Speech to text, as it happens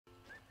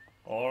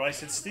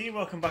Alright, it's Steve.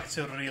 Welcome back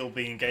to Real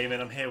Bean Gaming.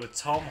 I'm here with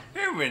Tom.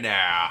 Here we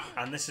now.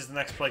 And this is the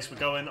next place we're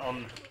going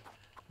on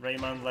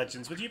Rayman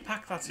Legends. Would you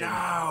pack that in?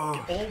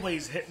 No. You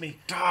always hit me.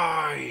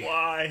 Die.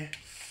 Why?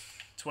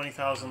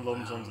 20,000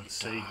 Lums Under the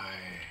Sea.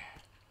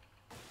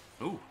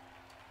 Ooh.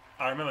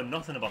 I remember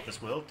nothing about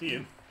this world, do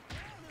you?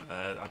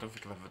 I don't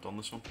think I've ever done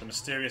this one. The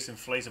mysterious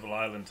inflatable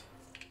island.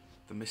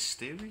 The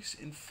mysterious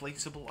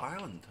inflatable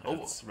island.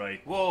 That's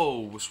right.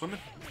 Whoa, we're swimming.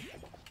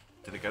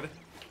 Did I get it?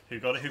 Who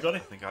got it? Who got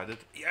it? I think I did.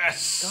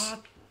 Yes! God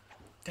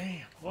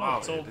damn. Wow, Wow,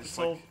 it's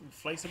all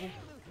inflatable?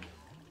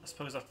 I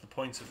suppose that's the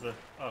point of the...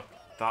 Oh.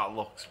 That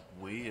looks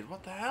weird.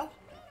 What the hell?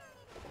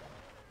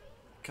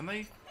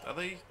 Are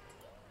they...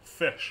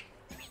 Fish.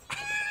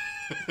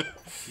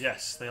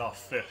 Yes, they are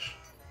fish.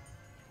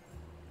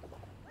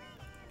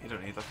 You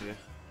don't need that, do you?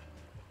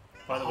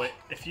 By the way,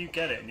 if you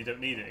get it and you don't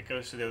need it, it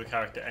goes to the other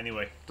character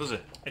anyway. Does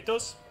it? It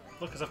does.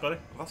 Look, because I've got it.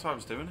 Well, that's why I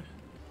was doing it.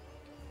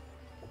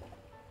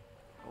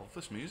 I love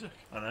this music.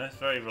 I know, it's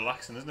very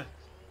relaxing, isn't it?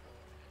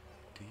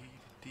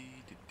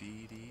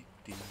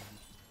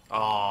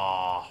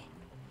 Ah.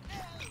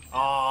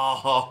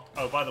 Ah.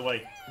 Oh, by the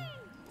way,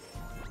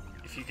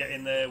 if you get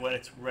in there when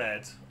it's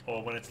red,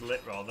 or when it's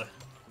lit rather,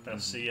 they'll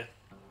see you.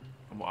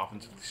 And what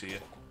happens if they see you?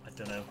 I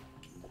don't know.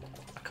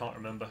 I can't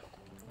remember.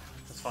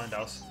 Let's find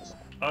out.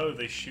 Oh,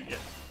 they shoot you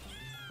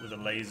with a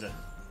laser.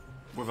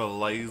 With a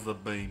laser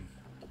beam.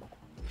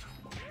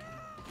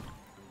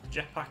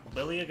 Jetpack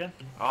Billy again?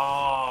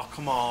 Oh,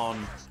 come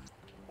on.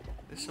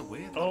 This is a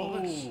weird level,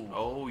 Oh. this.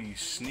 Oh, you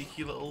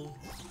sneaky little...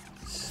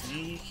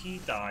 Sneaky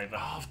diver.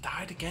 Oh, I've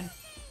died again.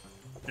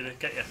 Did it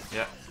get you?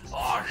 Yeah.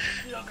 Oh,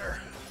 sugar.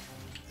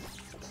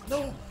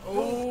 No.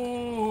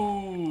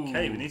 Oh.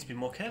 Okay, we need to be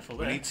more careful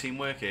We there. need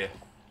teamwork here.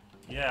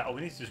 Yeah, oh,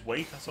 we need to just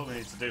wait. That's all we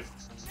need to do.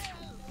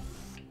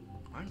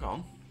 Hang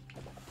on.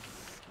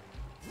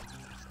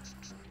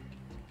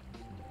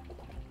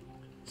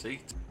 See?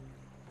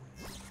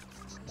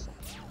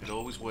 It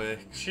always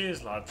works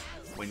Cheers, lad.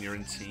 when you're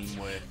in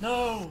teamwork.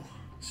 No.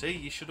 See,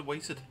 you should have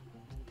waited. Do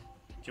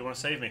you want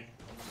to save me?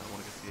 I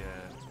want to get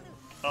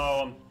the...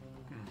 Oh,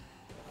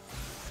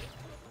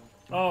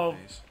 Oh.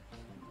 Please.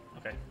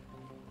 Okay.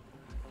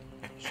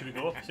 Should we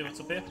go up? See what's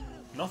up here?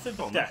 Nothing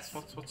Go but on, death.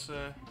 What's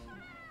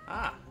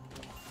Ah.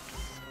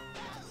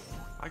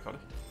 I got it.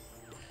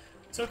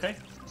 It's okay.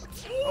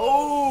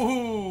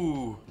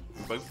 Oh!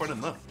 We both went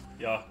in there.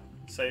 Yeah,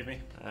 save me.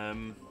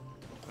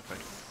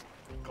 Okay.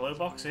 Glow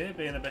box here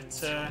being a bit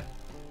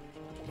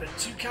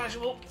too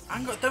casual.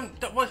 Hang on,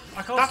 don't what?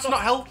 I can't That's stop.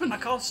 not helping. I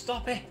can't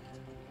stop it.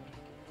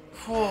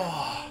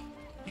 Whoa.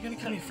 You're gonna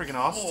give me a friggin'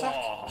 heart attack.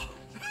 Oh.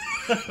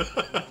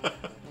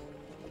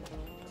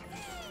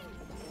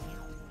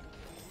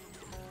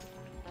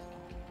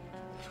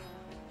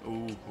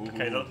 Ooh,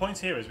 Okay, the point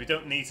here is we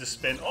don't need to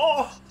spin.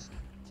 Oh!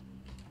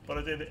 But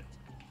I did it.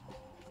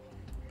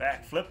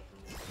 Backflip.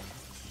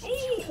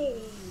 Oh!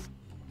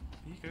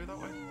 You go that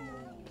way.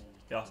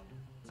 Yeah.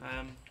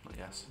 Not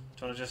yet.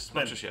 Trying to just spin.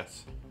 Not just yet.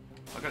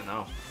 I got it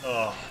now.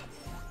 Oh.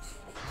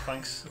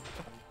 Thanks.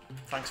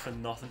 Thanks for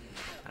nothing.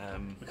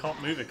 We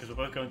can't move it because we're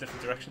both going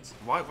different directions.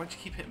 Why'd you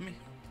keep hitting me?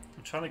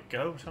 I'm trying to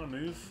go. I'm trying to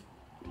move.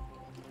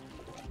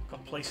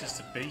 Got places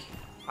to be.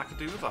 I could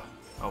do with that.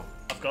 Oh,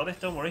 I've got it.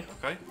 Don't worry.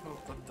 okay. Well,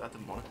 I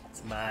didn't want it.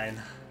 It's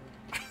mine.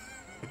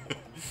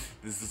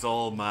 This is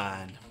all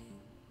mine.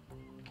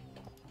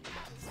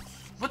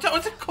 What?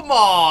 Come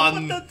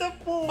on!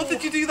 What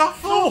did you do that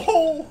for?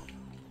 Oh!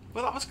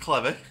 Well, that was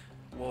clever.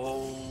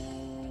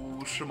 Whoa,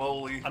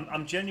 Shimoli.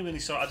 I'm genuinely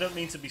sorry. I don't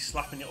mean to be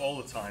slapping you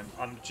all the time.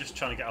 I'm just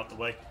trying to get out the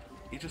way.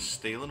 You're just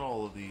stealing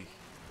all of the...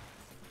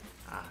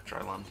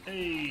 dry land.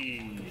 Hey.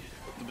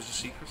 There was a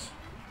secret.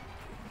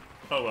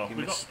 Oh well. You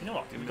We got. missed- You know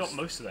what? you We got missed.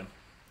 most of them.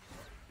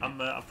 I'm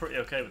pretty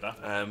okay with that.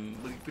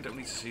 We don't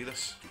need to see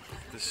this.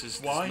 This is...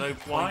 Why? There's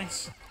no Why?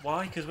 point.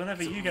 Why? Because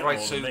whenever you get Right,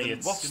 more so than me, then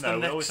it's, what's you know, the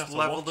we always have next to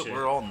level watch that it.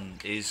 we're on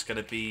is going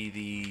to be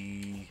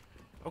the...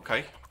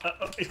 Okay.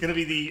 It's going to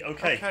be the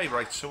okay. Okay,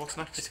 right, so what's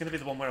next? It's going to be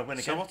the one where I win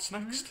So again. what's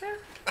next?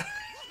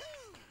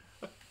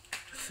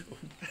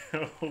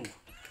 Oh,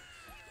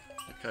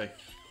 Okay.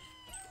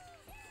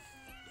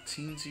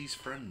 Teensy's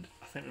friend.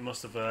 I think we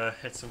must have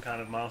hit some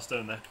kind of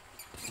milestone there.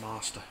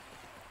 Master.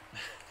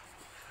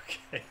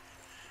 Okay.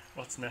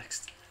 What's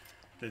next?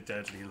 The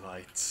deadly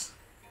lights.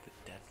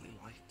 The deadly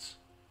lights.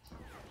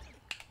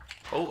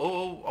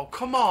 Oh,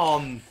 come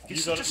on! You're You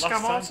such got a it last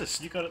scam time.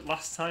 artist. You got it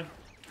last time.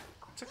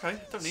 It's okay,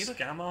 don't need it.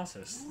 Scam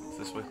artist. It's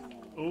this way.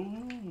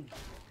 Ooh.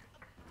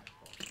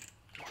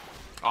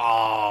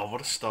 Oh,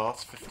 what a start.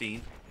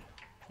 15.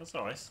 That's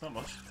alright. It's not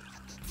much.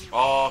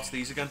 Oh, it's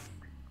these again.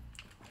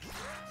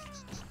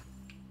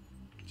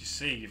 You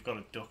see, you've got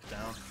to duck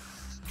down.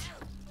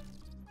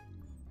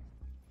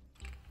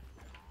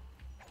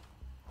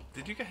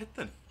 Did you get hit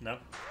then? No.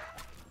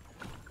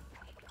 Do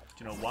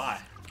you know why?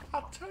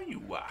 I'll tell you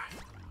why.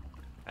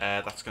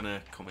 That's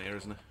gonna come here,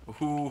 isn't it?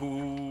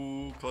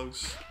 Ooh,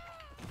 close.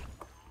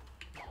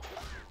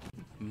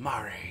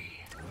 Murray.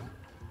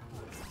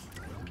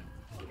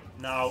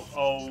 Now,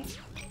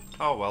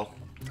 Oh well.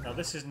 now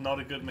this is not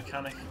a good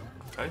mechanic.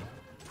 Okay.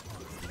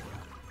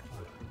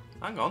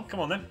 Hang on. Come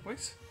on then.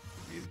 Wait.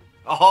 You...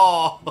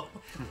 Oh!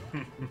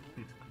 You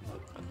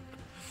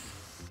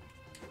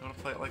want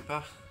to play it like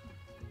that?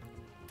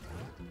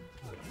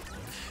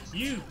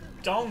 You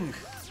dong.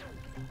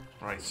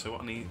 Right. So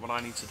what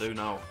I need to do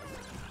now?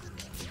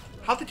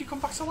 How did you come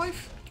back to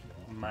life?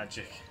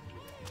 Magic.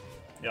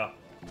 Yeah.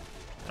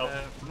 Help.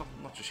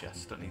 Not just yet.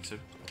 Don't need to.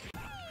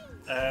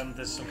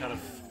 There's some kind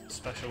of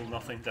special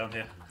nothing down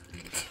here.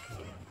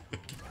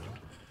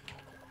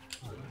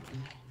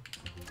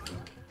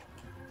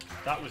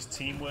 That was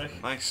teamwork.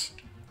 Nice.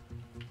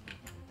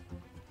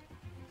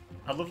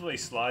 I love the way he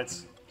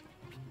slides.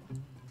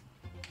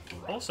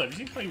 Also, have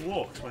you seen how he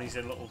walks when he's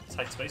in little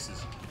tight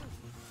spaces?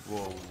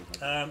 Whoa.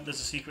 There's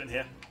a secret in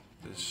here.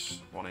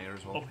 There's one here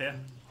as well. Up here.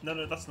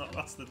 No, that's not.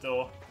 That's the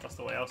door. That's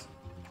the way out.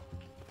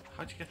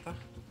 How'd you get that?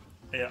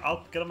 Yeah,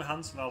 I'll get on my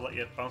hands and I'll let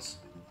you bounce.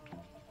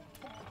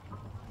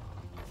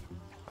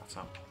 That's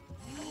out.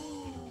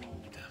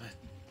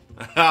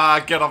 Damn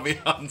it. Get on me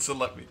hands and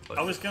let me play.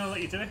 I was going to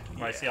let you do it.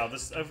 Right, yeah,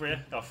 this over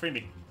here. Oh, free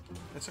me.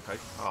 It's okay.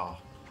 Ah.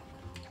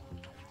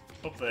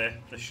 Up there.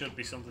 There should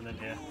be something in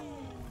here.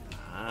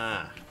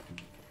 Ah.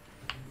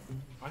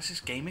 Why is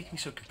this game making me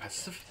so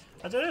competitive?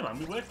 I don't know, man.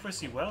 We work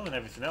pretty well and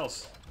everything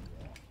else.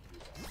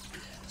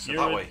 So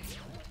that way.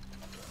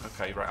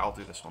 Okay, right. I'll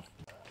do this one.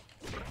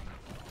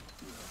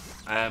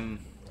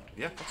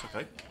 Yeah, that's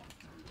okay.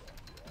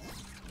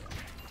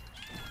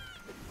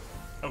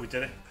 Oh, we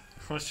did it.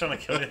 I was trying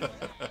to kill you.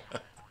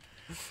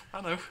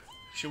 I know.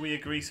 Should we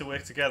agree to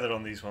work together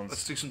on these ones?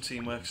 Let's do some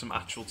teamwork, some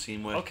actual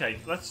teamwork. Okay,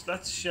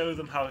 let's show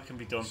them how it can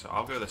be done. So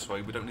I'll go this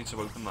way. We don't need to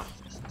open that.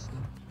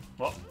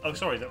 What? Oh,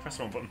 sorry, press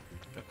the wrong button.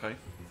 Okay.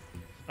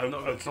 Oh, No,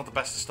 okay. it's not the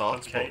best of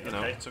starts, Okay, but you know,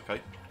 okay. it's okay.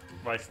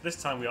 Right, this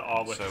time we are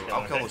working So together.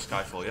 I'll kill okay? this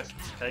guy for you.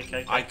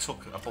 Okay. I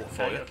took a bullet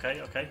for you.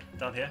 Okay.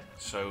 Down here.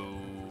 So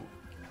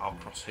I'll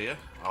cross here.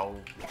 I'll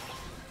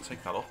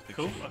take that up.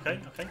 Cool. Okay.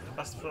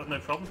 That's no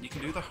problem. You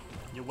can do that.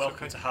 You're welcome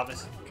okay. to have it.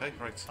 Okay,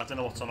 right. I don't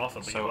know what's on offer,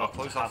 but So you're I'll welcome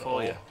close to that have it for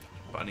all. you.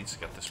 But I need to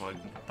get this one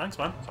open. Thanks,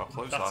 man. So I'll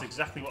close That's that.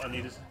 exactly what I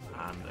needed.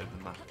 And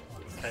open that.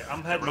 Okay,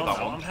 I'm heading rid on of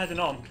that now. one. I'm heading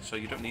on. So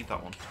you don't need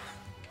that one.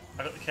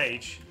 I got the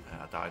cage.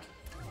 I died.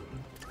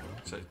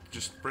 So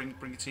just bring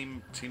your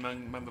team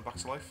member back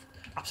to life.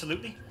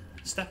 Absolutely.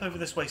 Step over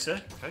this way, sir.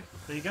 Okay.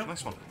 There you go.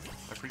 Nice one.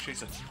 I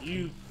appreciate it.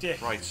 You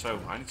dick. Right, so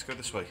I need to go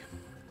this way.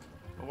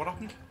 Oh, what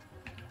happened?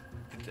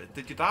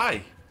 Did you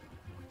die?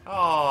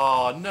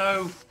 Oh,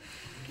 no.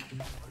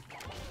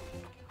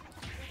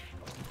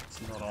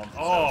 It's not on. So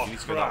Oh, you need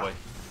to go crap. that way.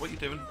 What are you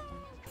doing?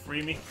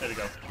 Free me. There we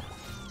go.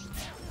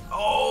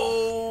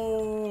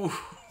 Oh!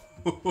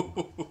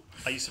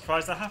 Are you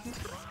surprised that happened?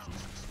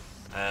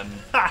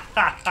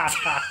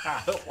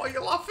 Why are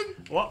you laughing?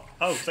 What?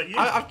 Oh, is that you?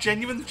 I've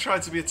genuinely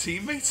tried to be a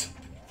teammate.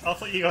 I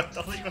thought you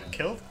got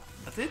killed.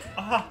 I did.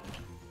 Ah.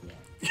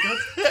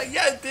 Good.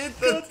 Yeah, I did.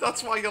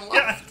 That's why you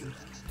laughed.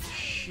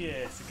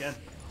 Shit again.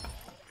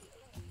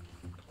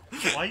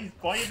 Why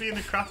are you being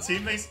a crap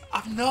teammate?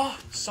 I'm not.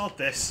 Sod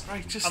this.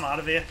 Right, just I'm out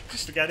of here.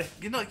 Just forget it.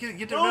 you don't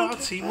know how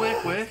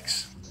teamwork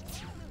works.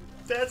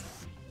 Dead.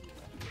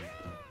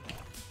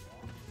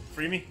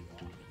 Free me.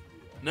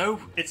 No.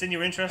 It's in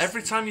your interest.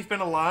 Every time you've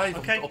been alive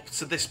Okay. up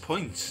to this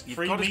point, you've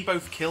Free got me. us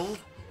both killed.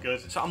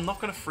 Good. So I'm not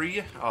going to free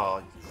you. Oh,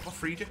 I've not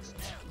freed you.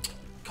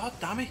 God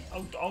damn it.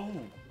 Oh.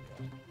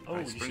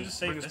 Right, You bring- should have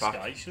saved bring us this back.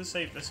 guy. You should have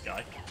saved this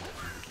guy.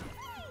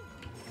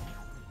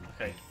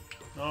 Okay.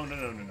 No.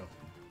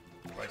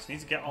 Right, so you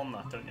need to get on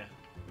that, don't you?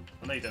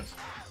 Oh, no, you don't. Is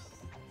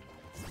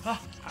that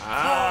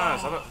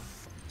it?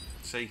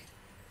 See.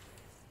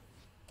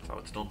 That's how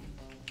it's done.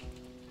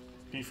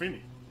 Can you free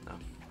me? No.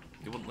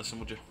 You wouldn't listen,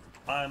 would you?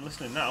 I'm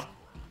listening now.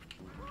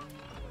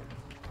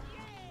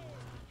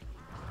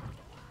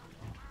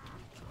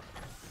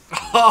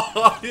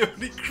 You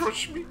only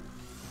crushed me.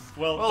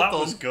 Well Well that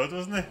was done. good,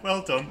 wasn't it?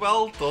 Well done.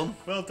 Well done.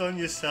 Well done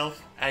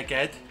yourself.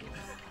 Egghead.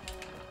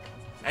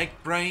 Egg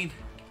brain.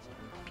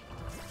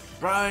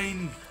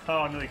 Brain. Oh,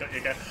 I nearly got you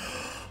again.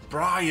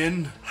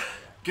 Brian.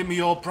 Give me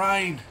your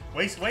brain.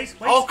 Wait.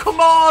 Oh, come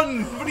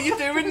on! What are you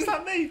doing? Is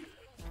that me?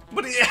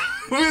 What are you...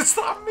 Was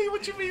that me?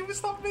 What do you mean?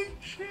 Was that me?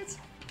 Shit.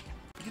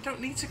 You don't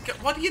need to go...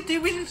 What are you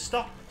doing?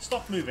 Stop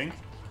moving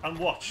and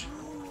watch.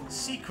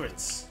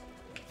 Secrets.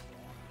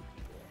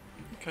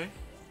 Okay.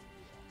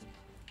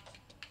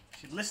 You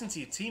should listen to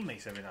your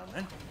teammates every now and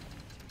then.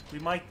 We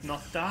might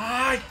not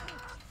die.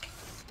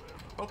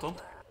 Well done.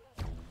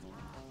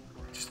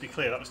 Just to be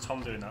clear, that was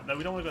Tom doing that. No,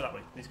 we don't want to go that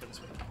way. We need to go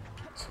this way.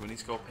 So we need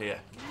to go up here.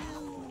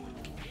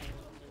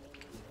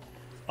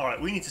 Alright,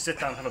 we need to sit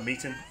down and have a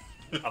meeting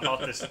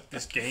about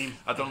this game.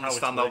 I don't and it's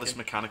understand how this working.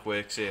 mechanic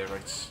works here,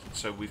 right?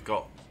 So we've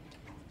got...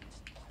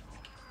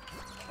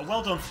 Oh,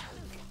 well done.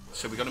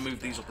 So we've got to move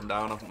these up and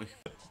down, haven't we?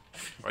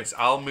 Right, so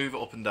I'll move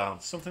it up and down.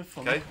 Something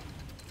funny. Okay?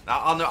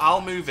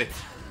 I'll move it.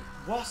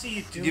 What are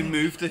you doing? You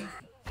moved it.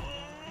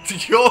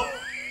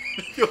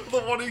 You're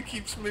the one who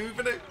keeps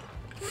moving it.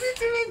 What are you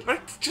doing?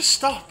 Right, just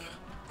stop.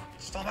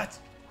 Stop it.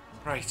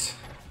 Right.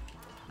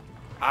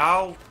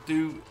 I'll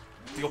do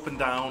the up and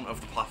down of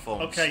the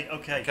platforms. Okay.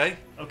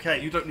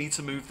 Okay? You don't need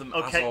to move them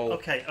at all.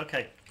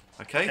 Okay.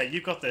 Okay. Okay,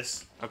 you've got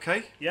this.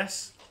 Okay.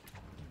 Yes.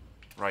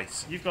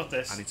 Right. You've got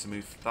this. I need to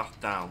move that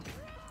down.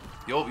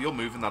 You're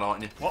moving that,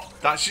 aren't you? What?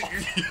 That's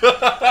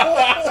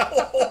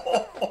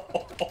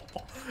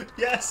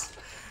Yes.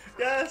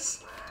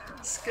 Yes.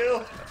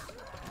 Skill.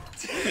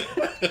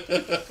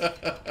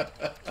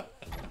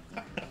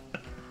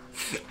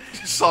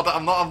 Sod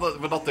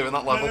it, we're not doing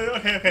that level.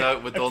 Okay. No,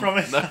 we're done. I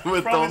promise. No,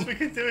 we're promise done. we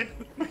can do it.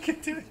 We can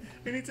do it.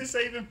 We need to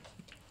save him.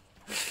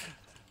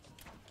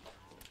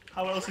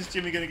 How else is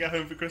Jimmy going to get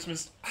home for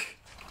Christmas?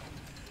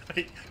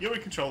 Okay, you're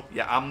in control.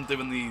 Yeah, I'm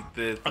doing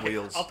the Okay,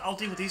 wheels. I'll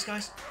deal with these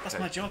guys. That's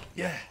Okay. my job.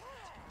 Yeah.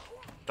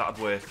 That'd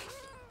work.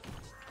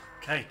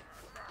 Okay.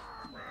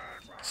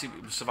 See,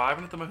 we're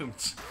surviving at the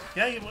moment.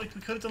 Yeah, we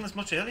could have done this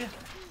much earlier.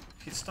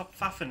 If you'd stop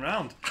faffing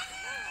round.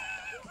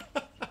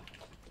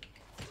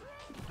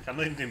 I'm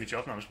not even doing my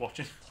job now, I'm just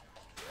watching.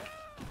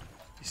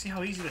 You see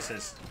how easy this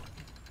is?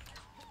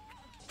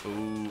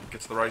 Ooh,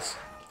 get to the right.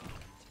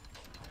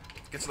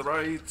 Get to the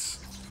right.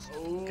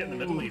 Ooh. Get in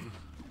the middle even.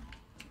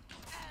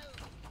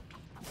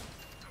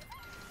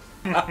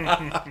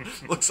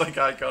 Looks like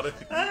I got it.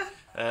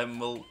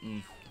 Well,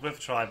 Worth a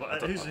try,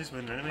 but who's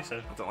winning anyway, so...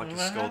 I don't like the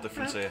score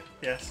difference here.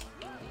 Yes.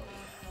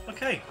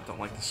 Okay. I don't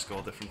like the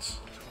score difference.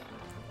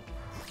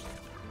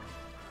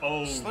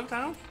 Oh. Slow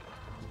down.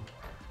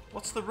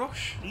 What's the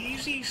rush?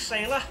 Easy,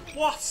 sailor.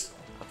 What?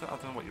 I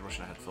don't know what you're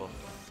rushing ahead for.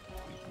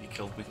 You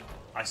killed me.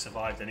 I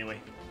survived anyway.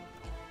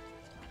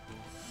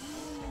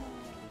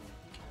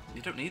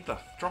 You don't need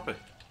that. Drop it.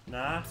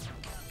 Nah.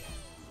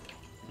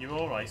 You're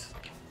alright.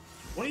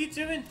 What are you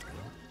doing?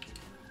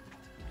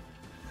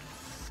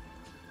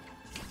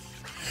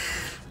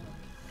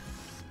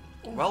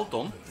 Well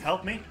done.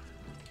 Help me.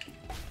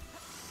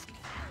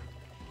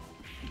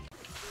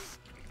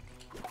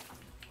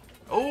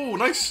 Oh,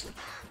 nice.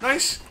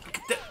 Nice.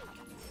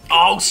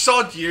 Oh,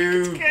 sod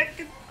you.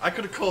 I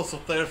could have caught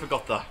up there if I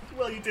got that.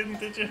 Well, you didn't,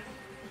 did you?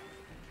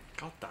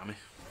 God damn it.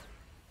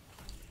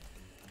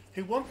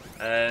 Who won?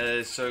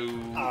 So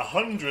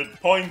 100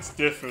 points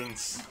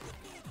difference.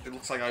 it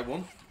looks like I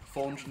won.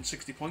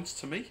 460 points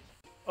to me.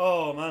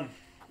 Oh man,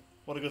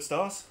 what a good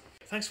start.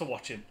 Thanks for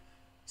watching.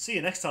 See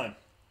you next time.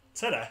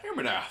 Ta-da. Hear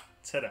me now.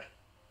 Ta-da.